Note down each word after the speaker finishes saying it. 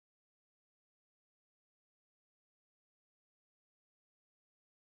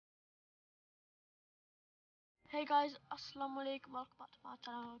Hey guys, assalamu alaikum, welcome back to my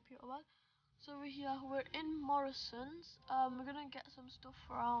channel. I hope you're well. So we're in Morrison's. We're gonna get some stuff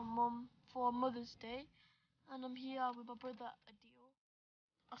for our mum for Mother's Day, and I'm here with my brother Adil.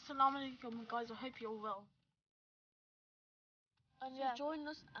 Assalamu alaikum guys, I hope you're well. And yeah, join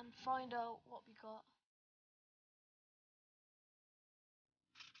us and find out what we got.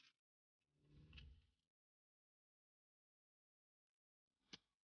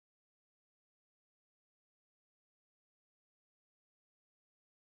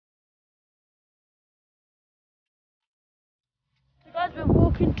 So guys, we're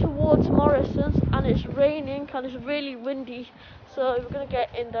walking towards Morrison's and it's raining and it's really windy, so we're gonna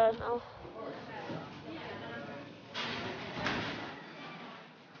get in there now.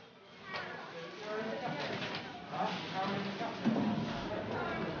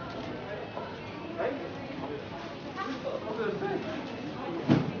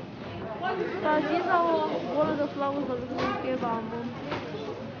 Guys, these are one of the flowers that we're going to give our mum.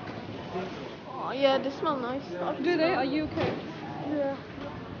 Oh yeah, they smell nice. Do they? Are you okay? Yeah.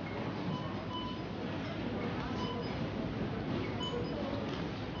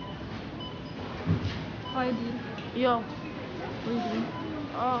 Hi, Adil. Yo. What are you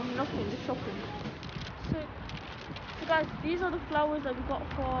doing? Nothing, just shopping. So guys, these are the flowers that we got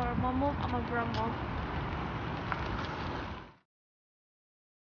for my mum and my grandma.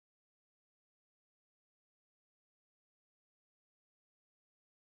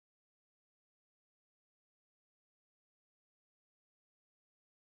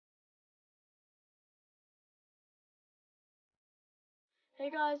 Hey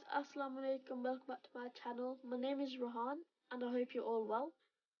guys, assalamu alaikum, welcome back to my channel. My name is Rohan and I hope you're all well.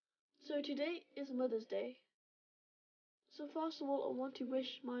 So today is Mother's Day. So first of all, I want to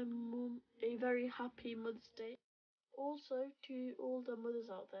wish my mum a very happy Mother's Day. Also to all the mothers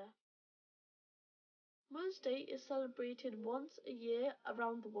out there. Mother's Day is celebrated once a year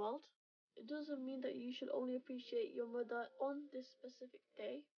around the world. It doesn't mean that you should only appreciate your mother on this specific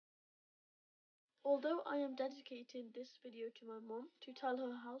day. Although I am dedicating this video to my mum to tell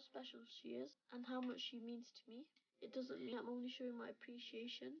her how special she is and how much she means to me, it doesn't mean I'm only showing my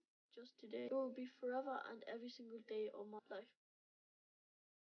appreciation just today. It will be forever and every single day of my life.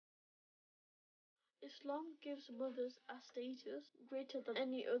 Islam gives mothers a status greater than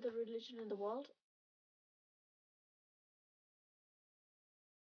any other religion in the world.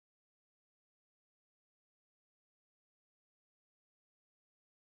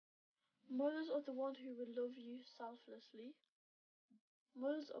 Mothers are the one who will love you selflessly.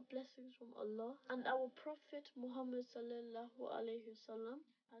 Mothers are blessings from Allah, and our Prophet Muhammad sallallahu alaihi wasallam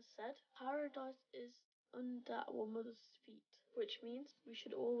has said, "Paradise is under our mother's feet," which means we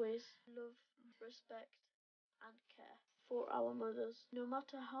should always love, respect, and care for our mothers. No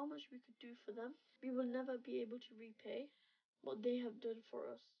matter how much we could do for them, we will never be able to repay what they have done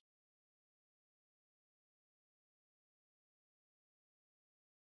for us.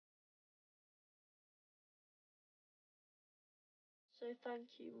 So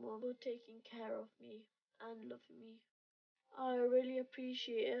thank you, Mom, for taking care of me and loving me. I really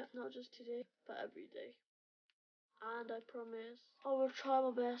appreciate it, not just today, but every day. And I promise I will try my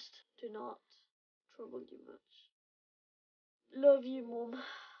best to not trouble you much. Love you, Mom.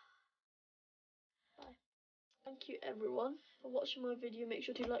 Bye. Thank you, everyone, for watching my video. Make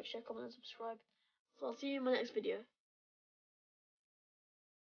sure to like, share, comment, and subscribe. So I'll see you in my next video.